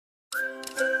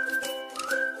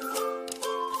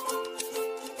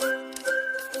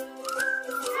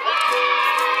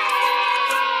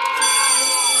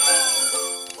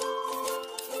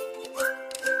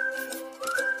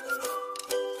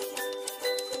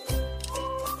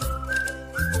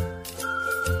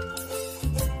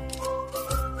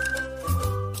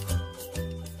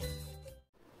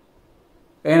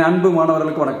என் அன்பு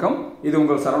மாணவர்களுக்கு வணக்கம். இது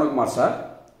உங்கள் சரவணகுமார் சார்.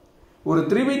 ஒரு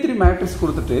 3x3 மேட்ரிக்ஸ்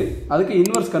கொடுத்துட்டு அதுக்கு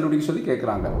இன்வர்ஸ் கண்டுபிடிக்க சொல்லி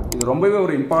கேட்குறாங்க. இது ரொம்பவே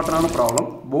ஒரு இம்பார்ட்டண்டான ப்ராப்ளம்.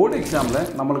 போர்டு எக்ஸாமில்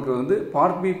நம்மளுக்கு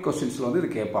பார்ட் பி கொஸ்டின்ஸில் இது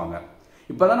கேட்பாங்க.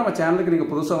 இப்போ தான் நம்ம சேனலுக்கு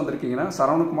நீங்கள் புதுசாக வந்திருக்கீங்கன்னா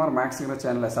சரவணகுமார் மேக்ஸுங்கிற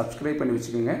சேனலை சப்ஸ்கிரைப் பண்ணி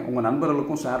வச்சுக்கோங்க. உங்கள்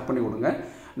நண்பர்களுக்கும் ஷேர் பண்ணி விடுங்க.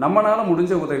 நம்மளால்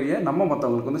முடிஞ்ச உதவியை நம்ம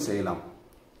மற்றவங்களுக்கு செய்யலாம்.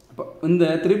 இப்போ இந்த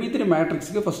 3x3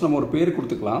 மேட்ரிக்ஸுக்கு ஃபஸ்ட் நம்ம ஒரு பேர்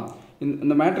கொடுத்துக்கலாம்.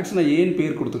 இந்த மேட்ரிக்ஸ் நான் ஏன்னு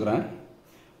பேர் கொடுத்துக்கிறேன்.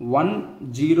 1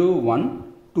 0 1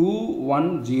 2 1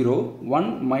 0 1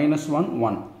 -1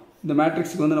 1. இந்த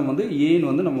மேட்ரிக்ஸுக்கு நம்ம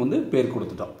ஏன்னு நம்ம பேர்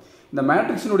கொடுத்துட்டோம். இந்த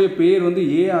மேட்ரிக்ஸினுடைய பேர்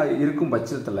ஏ இருக்கும்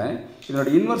பட்சத்தில் இதனோட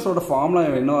இன்வர்ஸோட ஃபார்முலா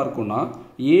என்னவா இருக்கும்னா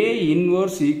A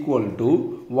inverse equal to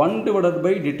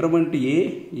 1/determinant A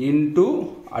into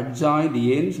adjoint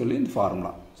ஏன்னு சொல்லி இந்த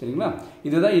ஃபார்முலா. சரிங்களா?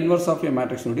 இதுதான் இன்வர்ஸ் ஆஃப் ஏ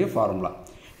மேட்ரிக்ஸினுடைய ஃபார்முலா.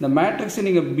 இந்த மேட்ரிக்ஸ்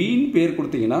நீங்கள் பின்னு பேர்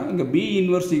கொடுத்தீங்கன்னா இங்கே B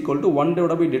inverse equal to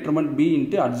 1/determinant B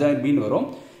into adjoint பின்னு வரும்.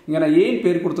 இங்கே நான் ஏன்னு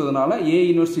பேர் கொடுத்ததுனால A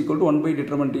inverse equal to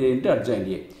 1/determinant A into adjoint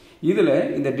A. இதில்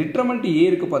இந்த டிட்டர்மெண்ட் ஏ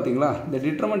இருக்குது பார்த்தீங்களா? இந்த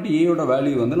டிட்டர்மெண்ட் ஏயோட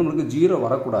வேல்யூ நம்மளுக்கு 0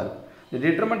 வரக்கூடாது. இந்த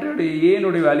டிட்டர்மெண்ட்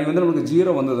ஏனுடைய வேல்யூ நம்மளுக்கு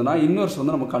 0 வந்ததுன்னா இன்வர்ஸ்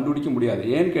நம்ம கண்டுபிடிக்க முடியாது.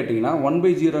 ஏன்னு கேட்டிங்கன்னா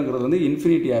 1/0ங்கிறது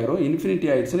இன்ஃபினிட்டி ஆகிடும். இன்ஃபினிட்டி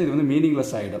ஆகிடுச்சுன்னா இது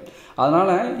மீனிங்லெஸ் ஆகிடும்.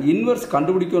 அதனால் இன்வர்ஸ்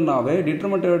கண்டுபிடிக்கணும்னாவே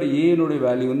டிட்டர்மெண்ட் ஏனுடைய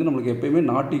வேல்யூ நம்மளுக்கு எப்பயுமே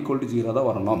நாட் ஈக்குவல் டு 0 தான்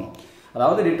வரணும்.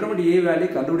 அதாவது டிட்டர்மெண்ட் ஏ வேல்யூ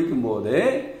கண்டுபிடிக்கும் போது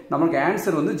நமக்கு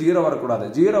ஆன்சர் 0 வரக்கூடாது.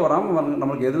 0 வராமல்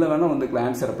நமக்கு எதில் வேணால் வந்துக்கலாம்.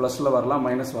 ஆன்சர் ப்ளஸில் வரலாம்,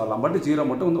 மைனஸ் வரலாம். பட் 0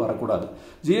 மட்டும் வரக்கூடாது.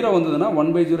 0 வந்ததுன்னா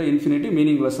 1/0 இன்ஃபினிட்டி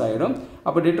மீனிங்லெஸ் ஆகிடும்.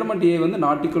 அப்போ determinant A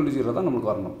not equal to 0 தான்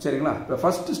நமக்கு வரணும். சரிங்களா? இப்போ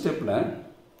ஃபர்ஸ்ட் ஸ்டெப்பில்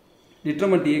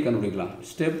டிட்டர்மெண்ட் ஏ கண்டுபிடிக்கலாம்.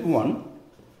 ஸ்டெப் 1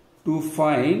 டு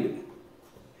ஃபைண்ட்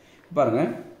பாருங்க,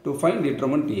 டு ஃபைண்ட்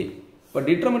டிட்டர்மெண்ட் ஏ. இப்போ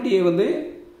determinant A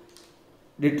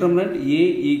determinant A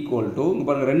equal to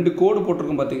பாருங்க, ரெண்டு கோடு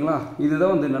போட்டிருக்கோம் பார்த்தீங்களா?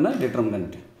 இதுதான் என்னென்னா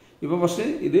டிட்டர்மினன்ட். இப்போ ஃபஸ்ட்டு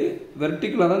இது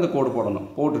வெர்டிக்கலாக தான் இந்த கோடு போடணும்.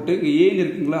 போட்டுட்டு இங்கே ஏன்னு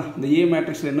இருக்குங்களா? இந்த ஏ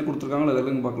மேட்ரிக்ஸில் என்ன கொடுத்துருக்காங்களோ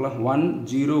அதெல்லாம் பார்க்கலாம். 1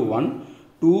 0 1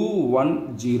 2 1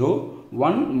 0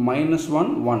 1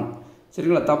 -1 1.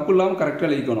 சரிங்களா? தப்பு இல்லாமல் கரெக்டாக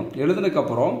எழுதிக்கணும்.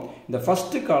 எழுதுனதுக்கப்புறம் இந்த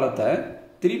ஃபஸ்ட்டு காலத்தை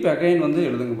திருப்பி அகைன்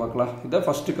எழுதுங்க பார்க்கலாம். இதுதான்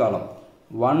ஃபஸ்ட்டு காலம்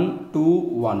 1 2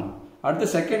 1.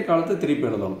 அடுத்த செகண்ட் காலத்தை திருப்பி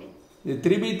எழுதணும். இது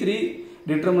 3/3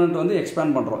 டிட்டர்மினன்ட்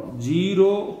எக்ஸ்பேண்ட் பண்ணுறோம்.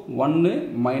 0 1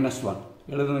 -1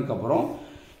 எழுதுனதுக்கப்புறம்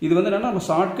இது என்னென்னா நம்ம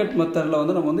ஷார்ட்கட்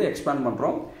மெத்தடில் நம்ம எக்ஸ்பேண்ட்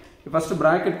பண்ணுறோம். ஃபஸ்ட்டு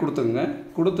ப்ராக்கெட் கொடுத்துங்க.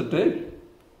 கொடுத்துட்டு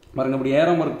பாருங்க, இப்படி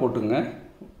ஏரோ மார்க் போட்டுங்க.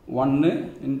 1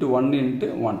 × 1 ×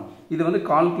 1. இது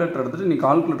கால்குலேட்டர் எடுத்துகிட்டு நீங்கள்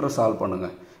கால்குலேட்டரை சால்வ்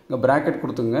பண்ணுங்கள். இங்கே ப்ராக்கெட்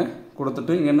கொடுத்துங்க.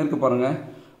 கொடுத்துட்டு இங்கே என்ன இருக்குது பாருங்கள்,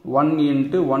 1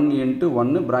 × 1 ×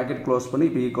 1 ப்ராக்கெட் க்ளோஸ் பண்ணி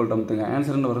இப்போ ஈக்குவல் அமுத்துங்க.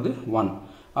 ஆன்சர் என்ன வருது? 1.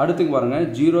 அடுத்துக்கு பாருங்கள்,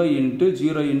 0 ×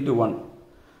 0 × 1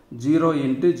 0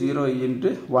 × 0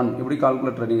 × 1 இப்படி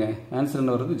கால்குலேட்டர் அடிங்க. ஆன்சர்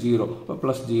என்ன வருது? 0. இப்போ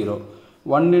ப்ளஸ் 0.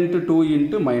 1 × 2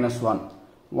 × -1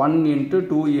 1 ×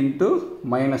 2 ×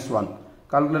 -1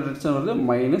 கால்குலேட்டர் வருது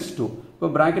 -2. இப்போ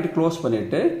ப்ராக்கெட் க்ளோஸ்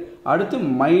பண்ணிவிட்டு அடுத்து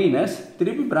மைனஸ்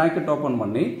திருப்பி ப்ராக்கெட் ஓப்பன்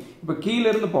பண்ணி இப்போ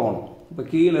கீழேருந்து போகணும். இப்போ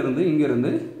கீழேருந்து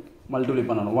இங்கேருந்து மல்டிப்ளை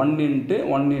பண்ணணும். 1 ×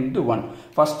 1 × 1.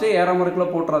 ஃபஸ்ட்டே ஏரோ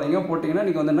மார்க்கில் போட்டுறாதீங்க. போட்டிங்கன்னா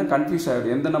நீங்கள் என்ன கன்ஃபியூஸ்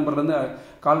ஆகிடும். எந்த நம்பர்லேருந்து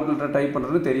கால்குலேட்டர் டைப்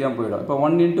பண்ணுறது தெரியாமல் போயிடும். இப்போ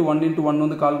 1 × 1 ×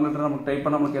 1 கால்குலேட்டர் நமக்கு டைப்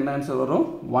பண்ணால் நமக்கு என்ன ஆன்சர் வரும்?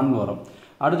 1 வரும்.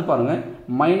 அடுத்து பாருங்கள்,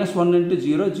 -1 ×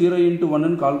 0 0 ×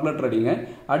 1 கால்குலேட்டர் அடிங்க.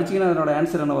 அடிச்சிங்கன்னா அதனோட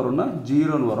ஆன்சர் என்ன வரும்னா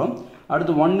 0ன்னு வரும்.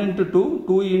 அடுத்து 1 × 2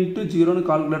 2 × 0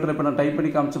 கால்குலேட்டர் இப்போ நான் டைப் பண்ணி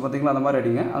காமிச்சு பார்த்தீங்களா? அந்த மாதிரி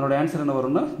அடிங்க. அதனோட ஆன்சர் என்ன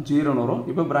வரும்னா 0ன்னு வரும்.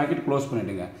 இப்போ ப்ராக்கெட் க்ளோஸ்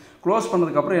பண்ணிவிடுங்க. க்ளோஸ்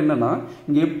பண்ணதுக்கப்புறம் என்னென்னா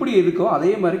இங்கே எப்படி இருக்கோ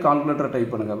அதே மாதிரி கால்குலேட்டரை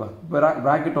டைப் பண்ணுங்கள்.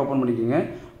 ப்ராக்கெட் ஓப்பன் பண்ணிக்கோங்க.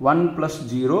 1 +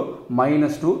 0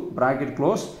 -2 ப்ராக்கெட்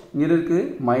க்ளோஸ். இங்கே இருக்குது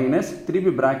மைனஸ்,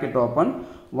 திருப்பி ப்ராக்கெட் ஓப்பன்.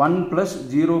 1 +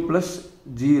 0 +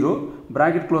 0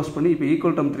 ப்ராக்கெட் க்ளோஸ் பண்ணி இப்போ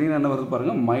ஈக்குவல் டம் 3 என்ன வருது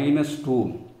பாருங்கள்? -2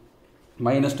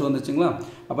 -2 வந்துச்சுங்களா?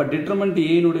 அப்போ டிட்டர்மெண்ட்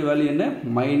ஏனுடைய வேல்யூ என்ன?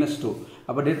 -2.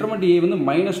 அப்போ டிட்டர்மெண்ட் ஏ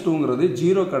 -2ங்கிறது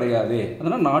 0 கிடையாது.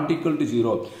 அதனால் not equal to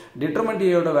 0. Determinant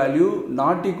ஏயோட value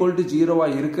not equal to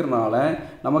 0வாக இருக்கிறனால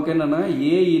நமக்கு என்னென்னா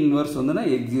A inverse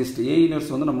exist. A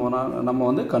inverse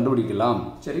நம்ம கண்டுபிடிக்கலாம்.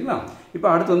 சரிங்களா? இப்போ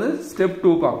அடுத்து ஸ்டெப்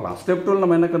 2 பார்க்கலாம். ஸ்டெப் 2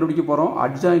 நம்ம என்ன கண்டுபிடிக்க போகிறோம்?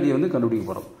 அட்ஜாயிண்ட் ஏ கண்டுபிடிக்க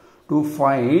போகிறோம். To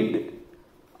find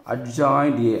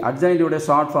adjoint A. அட்ஜாயிண்டோட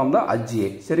short form தான் அஜ்ஏ.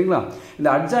 சரிங்களா? இந்த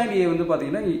அட்ஜாயிண்ட் ஏ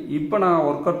பார்த்தீங்கன்னா இப்போ நான்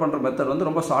ஒர்க் அவுட் பண்ணுற மெத்தட்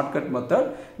ரொம்ப ஷார்ட்கட் மெத்தட்.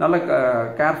 நல்லா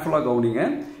கேர்ஃபுல்லாக கவனிங்க.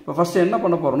 இப்போ ஃபஸ்ட்டு என்ன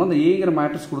பண்ண போகிறோம்னா அந்த ஏங்கிற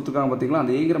மேட்ரிக்ஸ் கொடுத்துருக்காங்க பார்த்தீங்களா?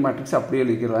 அந்த ஏங்கிற மேட்ரிக்ஸ் அப்படியே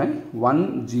எழுதிக்கிறேன். 1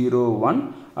 0 1.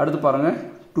 அடுத்து பாருங்கள்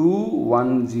 2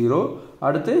 1 0.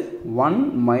 அடுத்து 1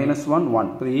 -1 1.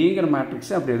 இப்போ ஏங்கிற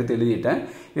மேட்ரிக்ஸை அப்படி எடுத்து எழுதிட்டேன்.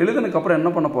 எழுதுனதுக்கப்புறம் என்ன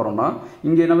பண்ண போகிறோம்னா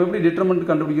இங்கே நம்ம எப்படி டிட்டர்மெண்ட்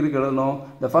கண்டுபிடிக்கிறதுக்கு எழுதணும்?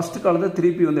 இந்த ஃபஸ்ட் காலத்தை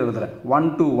திருப்பி எழுதுறேன். 1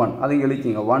 2 1 அதை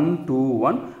எழுதிக்கிங்க. 1 2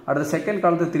 1. அடுத்த செகண்ட்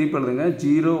காலத்தை திருப்பி எழுதுங்க.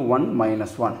 0 1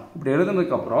 -1 இப்படி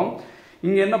எழுதுனதுக்கப்புறம்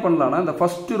இங்கே என்ன பண்ணலான்னா இந்த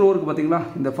ஃபஸ்ட்டு ரோ இருக்குது பார்த்தீங்களா?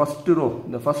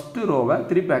 இந்த ஃபஸ்ட்டு ரோவை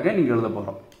திருப்பி நீங்கள் எழுத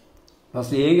போகிறோம்.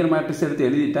 ஃபர்ஸ்ட் ஏங்கிற மேட்ரிக்ஸ் எடுத்து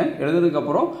எழுதிட்டேன்.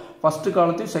 எழுதுனதுக்கப்புறம் ஃபர்ஸ்ட்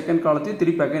காலத்தையும் செகண்ட் காலத்தையும்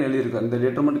திருப்பி அகைன் எழுதியிருக்கேன். இந்த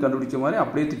டிட்டர்மினன்ட் கண்டுபிடிச்ச மாதிரி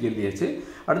அப்படியே தூக்கி எழுதியாச்சு.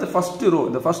 அடுத்து ஃபர்ஸ்ட் ரோ,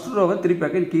 இந்த ஃபர்ஸ்ட் ரோவை திருப்பி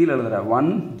அகைன் கீழே எழுதுறேன்.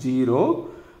 1 0.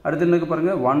 அடுத்து என்னக்கு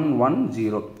பாருங்க 1 1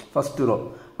 0 ஃபர்ஸ்ட் ரோ.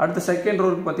 அடுத்து செகண்ட்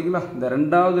ரோவுக்கு பார்த்தீங்களா, இந்த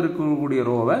ரெண்டாவது இருக்கக்கூடிய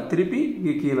ரோவை திருப்பி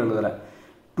இங்கே கீழே எழுதுறேன்.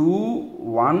 2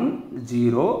 1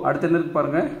 0. அடுத்து என்ன இருக்கு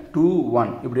பாருங்க 2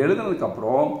 1. இப்படி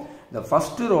எழுதுனதுக்கப்புறம் இந்த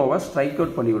ஃபர்ஸ்ட் ரோவை ஸ்ட்ரைக்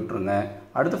அவுட் பண்ணி விட்டுருங்க.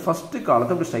 அடுத்து ஃபர்ஸ்ட்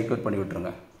காலத்தை இப்படி ஸ்ட்ரைக் அவுட் பண்ணி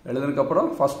விட்டுருங்க. எழுதுனதுக்கப்புறம்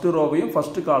ஃபர்ஸ்ட் ரோவையும்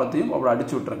ஃபர்ஸ்ட் காலத்தையும் அப்படி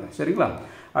அடிச்சு விட்டுருங்க. சரிங்களா?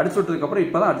 அடிச்சு விட்டதுக்கப்புறம்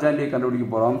இப்போ தான் அட்ஜாயிண்ட் ஏ கண்டுபிடிக்க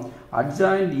போகிறோம்.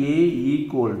 அட்ஜாயிண்ட் ஏ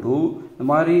ஈக்குவல் டு இந்த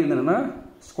மாதிரி என்னென்னா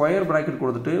ஸ்கொயர் ப்ராக்கெட்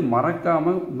கொடுத்துட்டு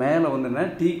மறக்காமல் மேலே வந்து என்ன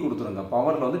டி கொடுத்துருங்க.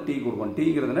 பவரில் வந்து டி கொடுக்கணும்.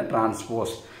 டீங்கிறது என்ன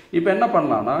டிரான்ஸ்போஸ். இப்போ என்ன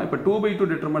பண்ணலாம்னா இப்போ 2/2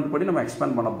 டிட்டர்மெண்ட் படி நம்ம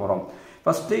எக்ஸ்பேண்ட் பண்ண போகிறோம்.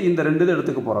 ஃபஸ்ட்டு இந்த 2 தான்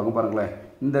எடுத்துக்க போகிறோம். பாருங்களேன்,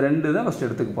 இந்த 2 தான் ஃபஸ்ட்டு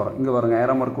எடுத்துக்க போகிறோம். இங்கே பாருங்க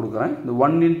ஏரோ மார்க் கொடுக்குறேன். இந்த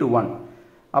 1 × 1.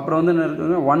 அப்புறம் வந்து என்ன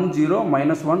இருக்குங்க 1 0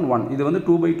 -1 1. இது வந்து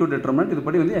 2/2 டிட்டர்மெண்ட். இது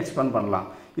படி வந்து எக்ஸ்பேண்ட் பண்ணலாம்.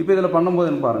 இப்போ இதில் பண்ணும்போது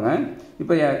என்ன பாருங்கள்,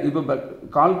 இப்போ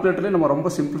கால்குலேட்டர்லேயே நம்ம ரொம்ப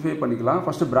சிம்பிளிஃபை பண்ணிக்கலாம்.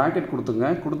 ஃபஸ்ட்டு ப்ராக்கெட் கொடுத்துங்க.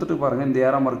 கொடுத்துட்டு பாருங்கள் இந்த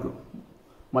ஏரோ மார்க்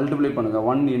மல்டிப்ளை பண்ணுங்கள்.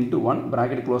 1 × 1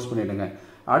 ப்ராக்கெட் க்ளோஸ் பண்ணிவிடுங்க.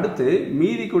 அடுத்து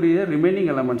மீதிக்கூடிய ரிமைனிங்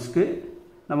எலமெண்ட்ஸ்க்கு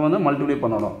நம்ம வந்து மல்டிப்ளை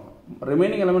பண்ணணும்.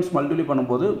 ரிமைனிங் எலமெண்ட்ஸ் மல்டிப்ளை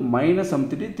பண்ணும்போது மைனஸ்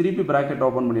அமுத்திட்டு திருப்பி ப்ராக்கெட்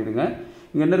ஓப்பன் பண்ணிவிடுங்க.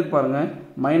 இங்கே என்ன இருக்கு பாருங்கள்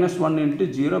 -1 ×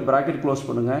 0 ப்ராக்கெட் க்ளோஸ்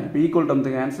பண்ணுங்கள். இப்போ ஈக்குவல்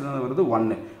டம்த்துக்கு ஆன்சர் வருது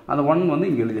 1. அந்த 1 வந்து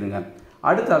இங்கே எழுதிடுங்க.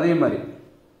 அடுத்து அதே மாதிரி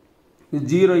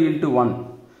 0 × 1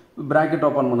 ப்ராக்கெட்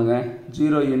ஓப்பன் பண்ணுங்கள்.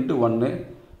 0 × 1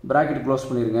 ப்ராக்கெட் க்ளோஸ்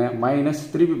பண்ணிடுங்க. மைனஸ்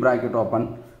திருப்பி ப்ராக்கெட் ஓப்பன்.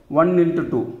 1 ×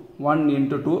 2 1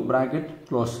 × 2 bracket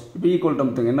close. இப்போ ஈக்குவல்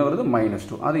டம்த்துக்கு என்ன வருது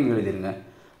 -2. அதை இங்கே எழுதிடுங்க.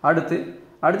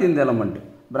 அடுத்து இந்த எலமெண்ட்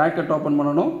ப்ராக்கெட் ஓப்பன்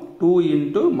பண்ணணும். 2 ×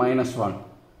 -1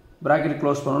 ப்ராக்கெட்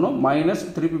க்ளோஸ் பண்ணணும். மைனஸ்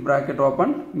திருப்பி ப்ராக்கெட்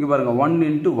ஓப்பன். இங்கே பாருங்கள் 1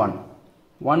 × 1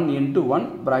 1 × 1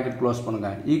 ப்ராக்கெட் க்ளோஸ்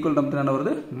பண்ணுங்கள். ஈக்குவல் டம்த்துக்கு என்ன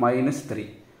வருது -3.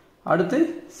 அடுத்து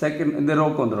செகண்ட் இந்த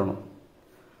ரோக்கு வந்துடணும்.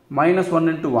 -1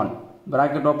 × 1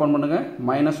 ப்ராக்கெட் ஓப்பன் பண்ணுங்கள்.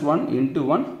 -1 ×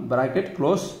 1 ப்ராக்கெட்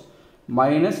க்ளோஸ்.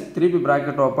 மைனஸ் திருப்பி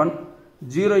bracket open.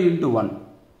 0 × 1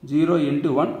 0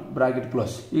 × 1 bracket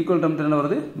close. Equal டம்த்துக்கு என்ன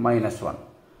வருது -1.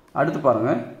 அடுத்து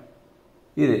பாருங்கள்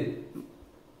இது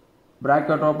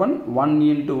bracket open 1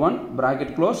 × 1 bracket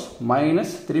close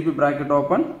minus திருப்பி bracket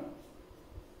open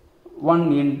 1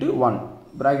 × 1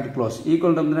 bracket close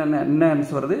equal to என்ன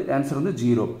ஆன்சர் வருது? ஆன்சர் வந்து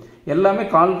 0. எல்லாமே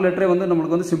கால்குலேட்டரே வந்து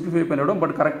நம்மளுக்கு வந்து சிம்பிளிஃபை பண்ணிவிடும்.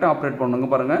 பட் கரெக்டாக ஆப்ரேட் பண்ணுங்க.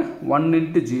 பாருங்க 1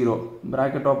 × 0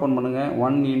 bracket ஓப்பன் பண்ணுங்க.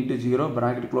 1 × 0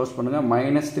 bracket க்ளோஸ் பண்ணுங்க.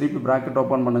 மைனஸ் திருப்பி bracket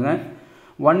ஓப்பன் பண்ணுங்க.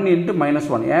 1 ×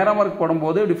 -1 ஏரோ மார்க்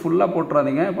போடும்போது இப்படி ஃபுல்லாக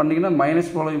போட்டுறாதீங்க. பண்ணிங்கன்னா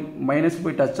மைனஸ்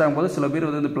போய் டச் ஆகும்போது சில பேர்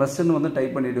வந்து இந்த ப்ளஸ்ன்னு வந்து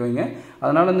டைப் பண்ணிவிடுவீங்க.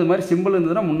 அதனால் இந்த மாதிரி சிம்பிள்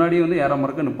இருந்ததுன்னா முன்னாடியே வந்து ஏரோ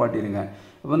மார்க்கை நிப்பாட்டிடுங்க.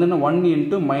 இப்போ வந்து என்ன 1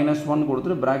 × -1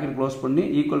 கொடுத்துட்டு ப்ராக்கெட் க்ளோஸ் பண்ணி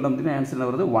ஈக்குவல் டம்னு ஆன்சரில்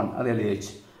வருது 1. அது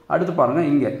எழுதியாச்சு. அடுத்து பாருங்கள்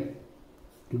இங்கே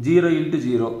 0 ×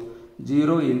 0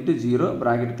 0 × 0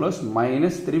 ப்ராக்கெட் க்ளோஸ்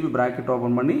மைனஸ் திருப்பி ப்ராக்கெட்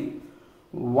ஓப்பன் பண்ணி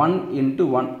 1 ×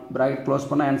 1 ப்ராக்கெட் க்ளோஸ்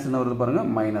பண்ண ஆன்சர் வருது பாருங்கள்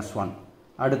 -1.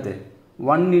 அடுத்து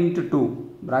 1 × 2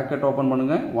 bracket ஓப்பன்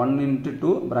பண்ணுங்க. 1 × 2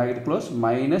 bracket க்ளோஸ்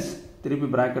மைனஸ் திருப்பி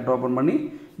bracket ஓப்பன் பண்ணி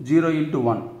 0 ×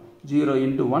 1 0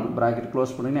 × 1 bracket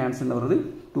க்ளோஸ் பண்ணி ஆன்சர் வருது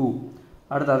 2.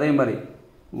 அடுத்து அதே மாதிரி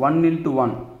 1 ×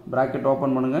 1 bracket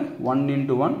ஓப்பன் பண்ணுங்க. 1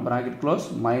 × 1 bracket close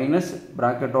minus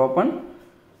bracket open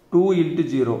 2 ×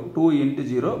 0 2 ×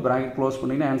 0 bracket close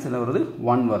பண்ணி ஆன்சர் வருது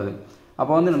 1 வருது.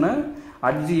 அப்போ வந்து என்ன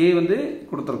அட்ஜி ஏ வந்து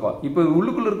கொடுத்துருக்கோம். இப்போ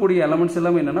உள்ளுக்குள்ள இருக்கக்கூடிய எலமெண்ட்ஸ்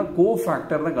எல்லாமே என்னன்னா கோ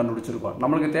ஃபேக்டர் தான் கண்டுபிடிச்சிருக்கோம்.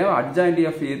 நம்மளுக்கு தேவை அட்ஜாயிண்ட்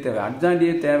ஆஃப் ஏ தேவை. அட்ஜாயிண்ட்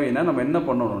ஏ தேவைன்னா நம்ம என்ன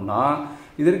பண்ணணும்னா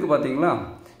இது இருக்கு பார்த்தீங்களா,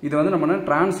 இது வந்து நம்ம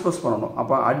டிரான்ஸ்போஸ் பண்ணணும்.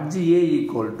 அப்போ அட்ஜி ஏ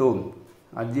ஈக்குவல்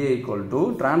டு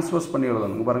டிரான்ஸ்போஸ் பண்ணி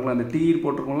எழுதணும். பாருங்களா இந்த டி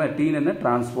போட்டிருக்கோங்களா, டீன்னு என்ன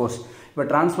டிரான்ஸ்போஸ். இப்போ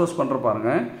டிரான்ஸ்போஸ் பண்ணுற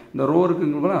பாருங்க இந்த ரோ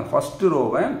இருக்குங்களா, ஃபர்ஸ்ட்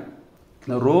ரோவை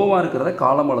இந்த ரோவாக இருக்கிறத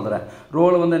காலம் எழுதுறேன்.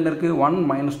 ரோவில் வந்து என்ன இருக்குது 1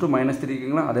 -2 -3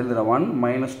 இருக்குங்களா, அதை எழுதுறேன் 1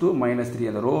 -2 -3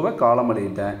 அந்த ரோவை காலம்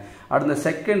எழுதிட்டேன். அடுத்த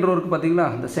செகண்ட் ரோ இருக்குது பார்த்தீங்களா,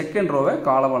 அந்த செகண்ட் ரோவை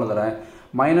காலம் எழுதுறேன்.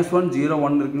 -1 0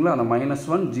 1 இருக்குங்களா, அந்த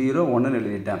 -1 0 1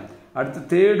 எழுதிட்டேன். அடுத்து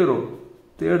தேர்டு ரோ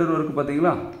இருக்குது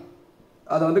பார்த்தீங்களா,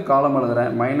 அதை வந்து காலம்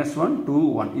எழுதுறேன் -1 2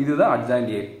 1. இதுதான்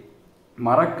அட்ஜாயிண்ட் ஏ.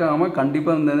 மறக்காமல்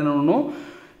கண்டிப்பாக இந்த என்னொன்னும்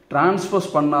டிரான்ஸ்போஸ்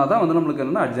பண்ணாதான் வந்து நம்மளுக்கு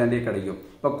என்னென்னா அட்ஜாயிண்ட் ஏ கிடைக்கும்.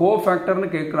 இப்போ கோ ஃபேக்டர்னு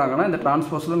கேட்குறாங்கன்னா இந்த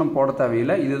டிரான்ஸ்போஸில் நம்ம போட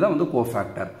தேவையில்லை. இதுதான் வந்து கோ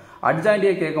ஃபேக்டர். அட்ஜாயிண்ட்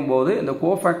ஏ கேட்கும்போது இந்த கோ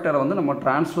ஃபேக்டரை வந்து நம்ம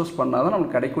டிரான்ஸ்போஸ் பண்ணால் தான்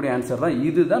நம்மளுக்கு கிடைக்கக்கூடிய ஆன்சர் தான்.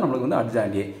 இதுதான் நம்மளுக்கு வந்து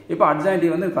அட்ஜாயிண்ட் ஏ. இப்போ அட்ஜாயிண்ட் ஏ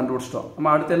வந்து கண்டுபிடிச்சிட்டோம்.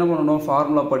 நம்ம அடுத்து என்ன பண்ணணும்,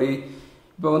 ஃபார்முலா படி.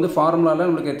 இப்போ வந்து ஃபார்முலாவில்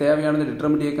நம்மளுக்கு தேவையானது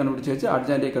டிட்டர்மினன்ட் ஏ கண்டுபிடிச்சாச்சு,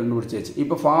 அட்ஜாயிண்ட் ஏ கண்டுபிடிச்சாச்சு.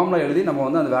 இப்போ ஃபார்முலா எழுதி நம்ம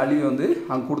வந்து அந்த வேல்யூ வந்து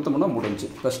அங்கே கொடுத்தோம்னா முடிஞ்சு.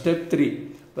 இப்போ ஸ்டெப்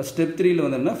 3ல்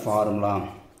வந்து என்ன ஃபார்முலா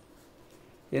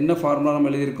நம்ம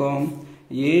எழுதியிருக்கோம்,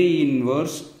 A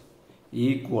inverse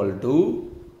equal to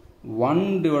 1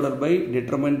 divided by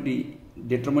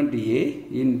determinant A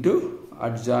into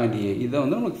adjoint A. இதுதான்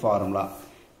வந்து நமக்கு ஃபார்முலா.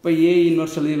 இப்போ A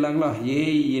inverse எழுதிடலாங்களா? A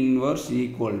inverse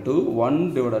equal to 1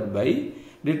 divided by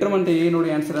determinant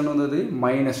ஏனுடைய answer என்ன வந்தது?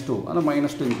 -2. அந்த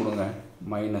 -2 கொடுங்க,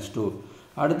 -2.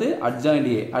 அடுத்து அட்ஜாயிண்ட்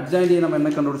A. அட்ஜாயிண்ட் A நம்ம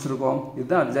என்ன கண்டுபிடிச்சிருக்கோம்?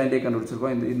 இதுதான் அட்ஜாயிண்ட் A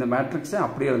கண்டுபிடிச்சிருக்கோம். இந்த மேட்ரிக்ஸை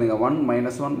அப்படியே எழுதுங்க. 1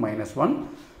 -1 -1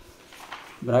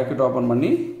 பிராக்கெட் ஓப்பன்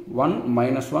பண்ணி 1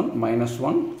 -1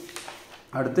 -1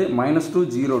 அடுத்து -2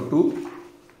 0 2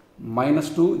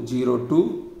 -2 0 2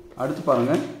 அடுத்து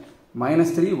பாருங்கள்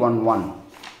 -3 1 1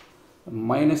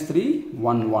 -3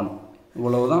 1 1.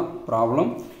 இவ்வளவுதான் ப்ராப்ளம்.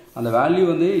 அந்த வேல்யூ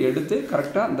வந்து எடுத்து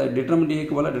கரெக்டாக அந்த டிட்டர்மெண்ட்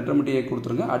ஏக்கு பதிலாக டிட்டர்மெண்ட் ஏ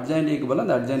கொடுத்துருங்க, அட்ஜாயிண்ட் ஏக்கு பதிலாக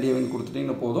அந்த அட்ஜாயிண்ட் ஏன்னு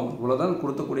கொடுத்துட்டீங்கன்னா போதும். இவ்வளோதான்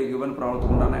கொடுத்தக்கூடிய கிவன்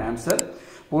ப்ராப்ளத்துக்கு உண்டான ஆன்சர்.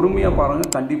 பொறுமையாக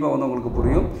பாருங்கள், கண்டிப்பாக வந்து உங்களுக்கு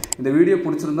புரியும். இந்த வீடியோ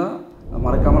பிடிச்சிருந்தா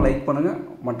மறக்காமல் லைக் பண்ணுங்கள்,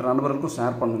 மற்ற நண்பர்களுக்கும்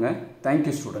ஷேர் பண்ணுங்கள்.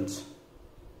 Thank you students.